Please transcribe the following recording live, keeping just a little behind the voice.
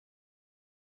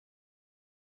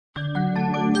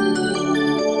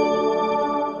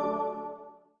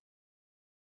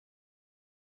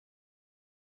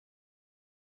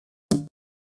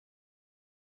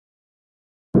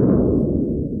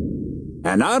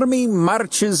An army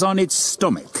marches on its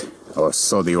stomach, or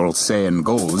so the old saying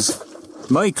goes.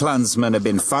 My clansmen have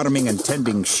been farming and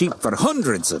tending sheep for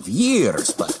hundreds of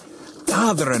years, but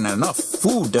gathering enough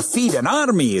food to feed an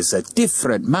army is a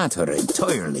different matter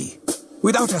entirely.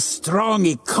 Without a strong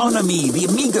economy, the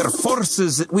meager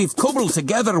forces that we've cobbled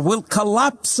together will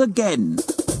collapse again.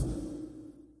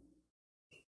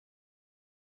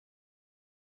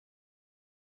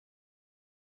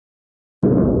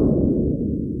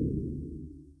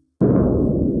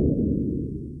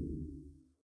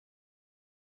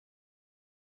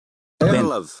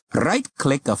 Then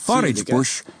right-click a forage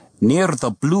bush near the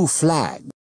blue flag.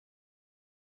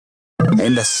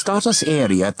 In the status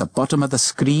area at the bottom of the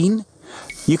screen,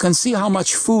 you can see how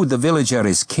much food the villager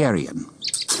is carrying.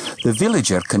 The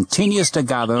villager continues to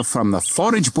gather from the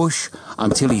forage bush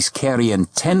until he's carrying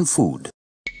 10 food.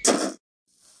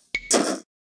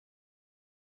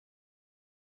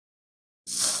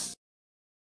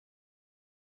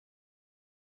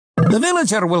 The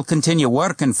villager will continue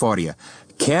working for you,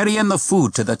 carrying the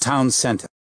food to the town centre.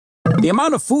 The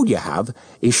amount of food you have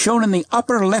is shown in the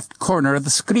upper left corner of the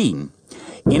screen.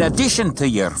 In addition to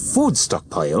your food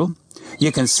stockpile,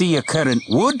 you can see your current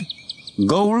wood,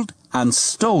 gold, and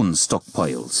stone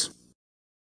stockpiles.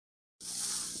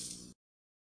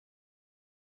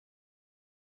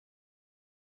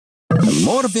 The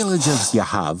more villagers you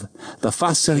have, the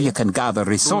faster you can gather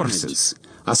resources.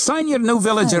 Assign your new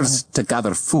villagers to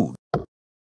gather food.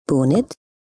 Bonid.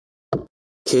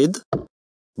 Kid.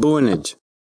 Bonage.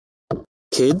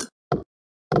 Kid.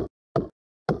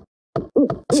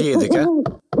 Fiedeke.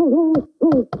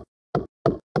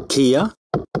 Kia.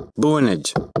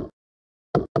 Bonage.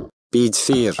 Bid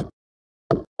 4.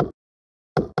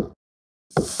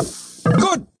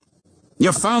 Good!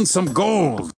 You found some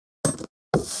gold.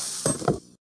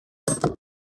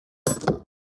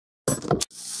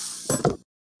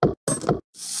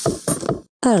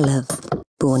 Arlev.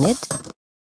 Bonid.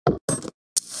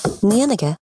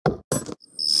 Nienige.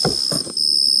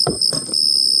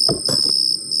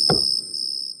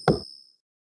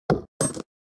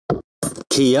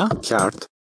 Kia. Kart.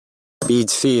 Bid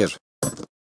 4.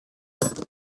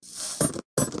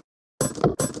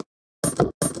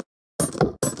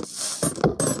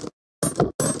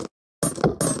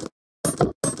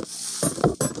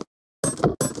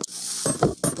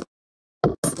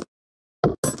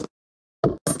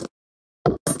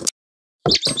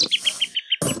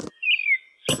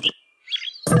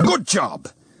 Good job!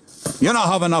 You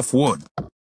now have enough wood.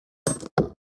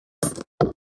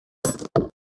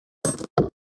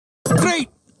 Great!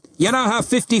 You now have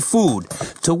 50 food.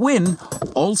 To win,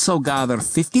 also gather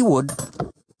 50 wood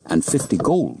and 50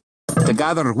 gold. To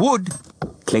gather wood,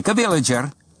 click a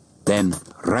villager, then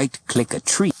right-click a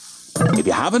tree. If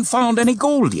you haven't found any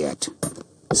gold yet,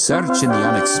 search in the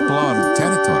unexplored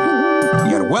territory.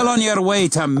 You're well on your way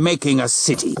to making a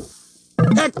city.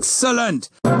 Excellent!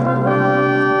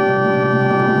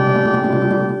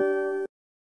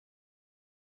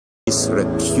 This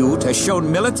repute has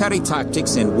shown military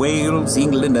tactics in Wales,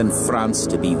 England and France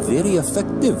to be very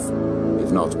effective,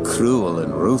 if not cruel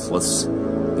and ruthless.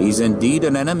 He's indeed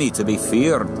an enemy to be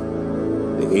feared.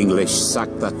 The English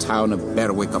sacked the town of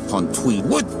Berwick-upon-Tweed.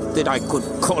 Would that I could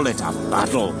call it a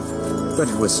battle, but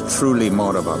it was truly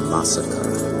more of a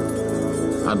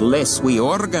massacre. Unless we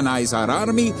organize our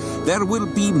army, there will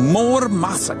be more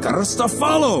massacres to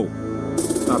follow.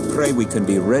 I pray we can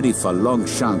be ready for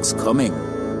Longshank's coming.